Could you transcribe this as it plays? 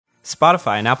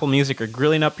Spotify and Apple Music are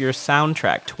grilling up your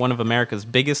soundtrack to one of America's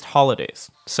biggest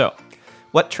holidays. So,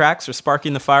 what tracks are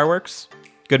sparking the fireworks?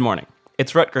 Good morning.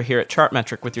 It's Rutger here at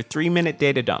Chartmetric with your 3-minute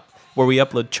data dump, where we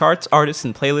upload charts, artists,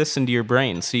 and playlists into your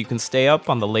brain so you can stay up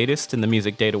on the latest in the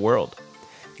music data world.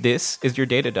 This is your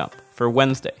data dump for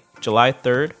Wednesday, July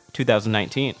 3rd,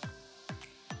 2019.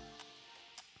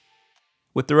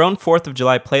 With their own 4th of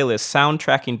July playlist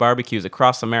soundtracking barbecues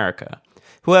across America,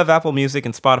 who have Apple Music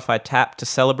and Spotify tapped to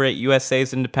celebrate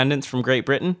USA's independence from Great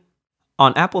Britain?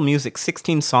 On Apple Music's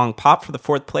 16-song Pop for the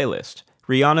 4th playlist,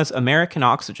 Rihanna's American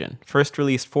Oxygen, first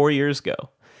released 4 years ago,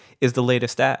 is the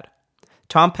latest ad.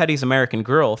 Tom Petty's American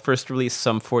Girl, first released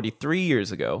some 43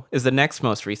 years ago, is the next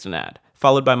most recent ad,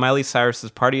 followed by Miley Cyrus's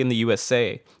Party in the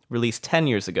USA, released 10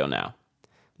 years ago now.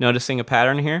 Noticing a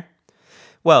pattern here?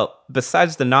 Well,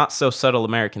 besides the not-so-subtle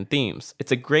American themes,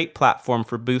 it's a great platform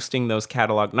for boosting those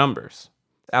catalog numbers.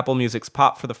 Apple Music's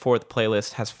Pop for the 4th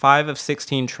playlist has 5 of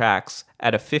 16 tracks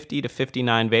at a 50 to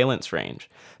 59 valence range,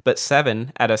 but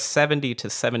 7 at a 70 to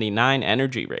 79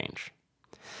 energy range.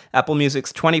 Apple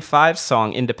Music's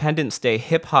 25-song Independence Day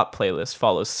hip-hop playlist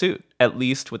follows suit, at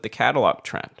least with the catalog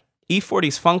trend.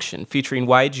 E40's Function, featuring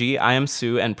YG, I Am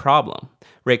Sue, and Problem,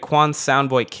 Raekwon's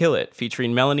Soundboy Kill It,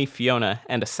 featuring Melanie Fiona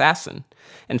and Assassin,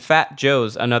 and Fat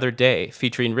Joe's Another Day,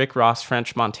 featuring Rick Ross,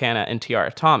 French Montana, and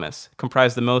Tiara Thomas,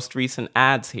 comprise the most recent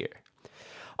ads here.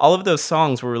 All of those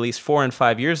songs were released 4 and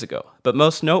 5 years ago, but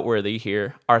most noteworthy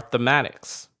here are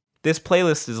thematics. This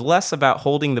playlist is less about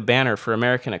holding the banner for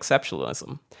American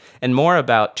exceptionalism, and more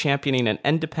about championing an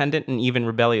independent and even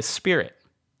rebellious spirit.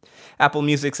 Apple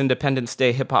Music's Independence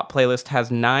Day hip-hop playlist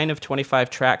has 9 of 25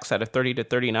 tracks at a 30 to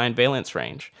 39 valence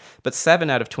range, but 7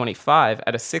 out of 25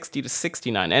 at a 60 to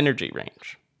 69 energy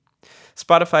range.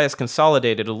 Spotify has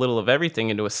consolidated a little of everything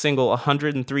into a single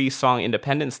 103-song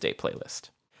Independence Day playlist.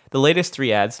 The latest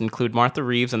 3 ads include Martha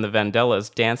Reeves and the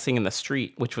Vandellas' Dancing in the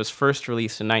Street, which was first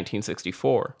released in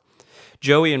 1964.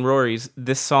 Joey and Rory's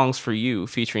This Song's For You,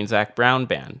 featuring Zac Brown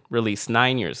Band, released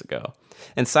 9 years ago,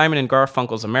 and Simon and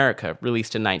Garfunkel's America,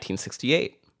 released in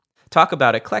 1968. Talk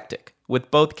about eclectic,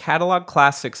 with both catalog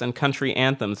classics and country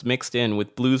anthems mixed in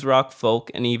with blues rock, folk,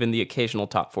 and even the occasional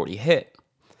top 40 hit.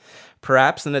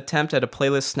 Perhaps an attempt at a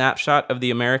playlist snapshot of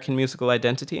the American musical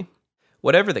identity?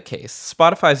 Whatever the case,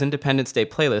 Spotify's Independence Day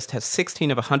playlist has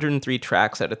 16 of 103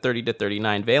 tracks at a 30 to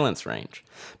 39 valence range,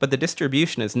 but the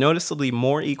distribution is noticeably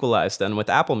more equalized than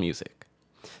with Apple Music.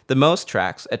 The most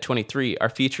tracks, at 23, are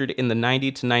featured in the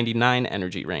 90 to 99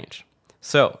 energy range.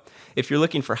 So, if you're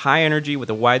looking for high energy with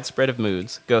a wide spread of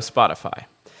moods, go Spotify.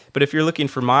 But if you're looking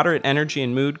for moderate energy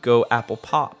and mood, go Apple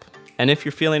Pop. And if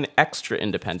you're feeling extra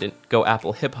independent, go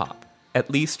Apple Hip Hop, at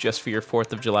least just for your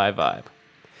 4th of July vibe.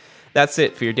 That's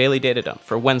it for your daily data dump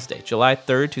for Wednesday, July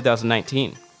 3rd,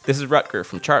 2019. This is Rutger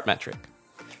from Chartmetric.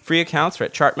 Free accounts are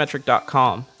at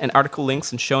chartmetric.com, and article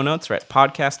links and show notes are at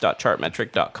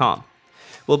podcast.chartmetric.com.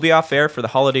 We'll be off air for the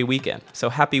holiday weekend, so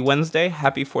happy Wednesday,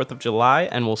 happy 4th of July,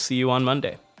 and we'll see you on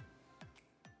Monday.